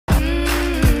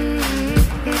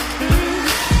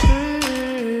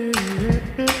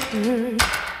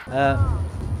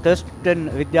Thurstan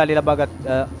විද්‍යාලය ලබාගත්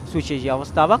සුවිශේෂී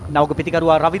අවස්ථාවක්. නවක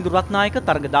පිතිකරුවා රවින්දු රත්නායක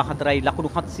තරග 14යි ලකුණු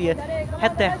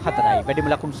 774යි. වැඩිම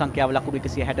ලකුණු සංඛ්‍යාව ලකුණු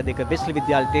 162 වෙස්ලි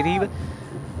විද්‍යාලයට එරෙහිව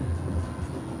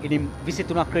ඉනිම්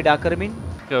 23ක් ක්‍රීඩා කරමින්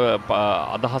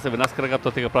අදහස වෙනස්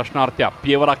කරගත්තොත් ඒක ප්‍රශ්නාර්ථයක්.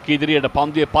 පියවරක් ඉදිරියට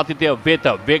පන්දුවේ පතිතය වෙත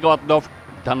වේගවත් ලොෆ්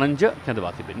ධනංජ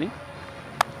කැඳවා තිබෙන්නේ.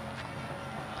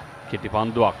 කෙටි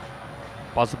පන්දුවක්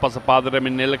පසුපස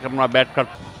පාදරමින් නෙල්ල කරනවා bat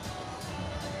cut.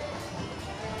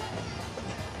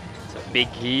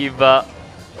 Big heave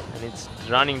and it's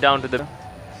running down to the...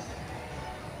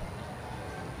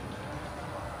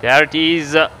 There it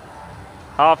is,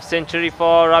 half century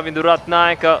for Ravindu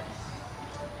Rathnayake.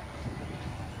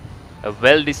 A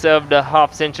well-deserved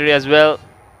half century as well.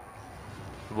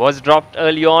 Was dropped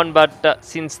early on, but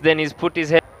since then he's put his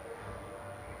head.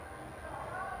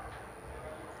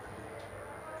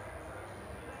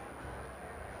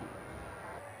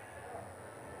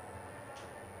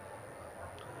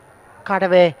 Cut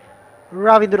away.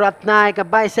 Ravindu Rathnayake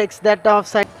bisects that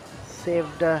offside.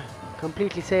 Saved,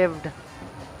 completely saved.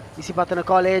 Isipathana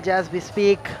College as we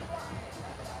speak.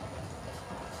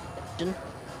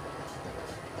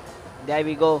 There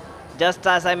we go. Just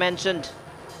as I mentioned.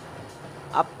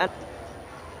 Up and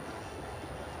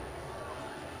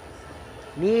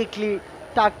Neatly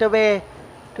tucked away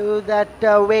to that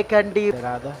vacant deep.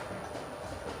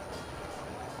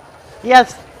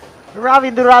 Yes.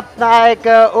 Ravindu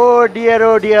Rathnayake, oh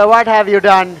dear, what have you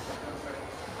done?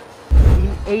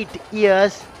 In 8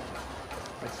 years.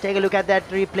 Let's take a look at that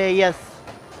replay. Yes,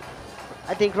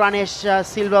 I think Ranesh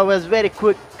Silva was very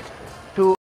quick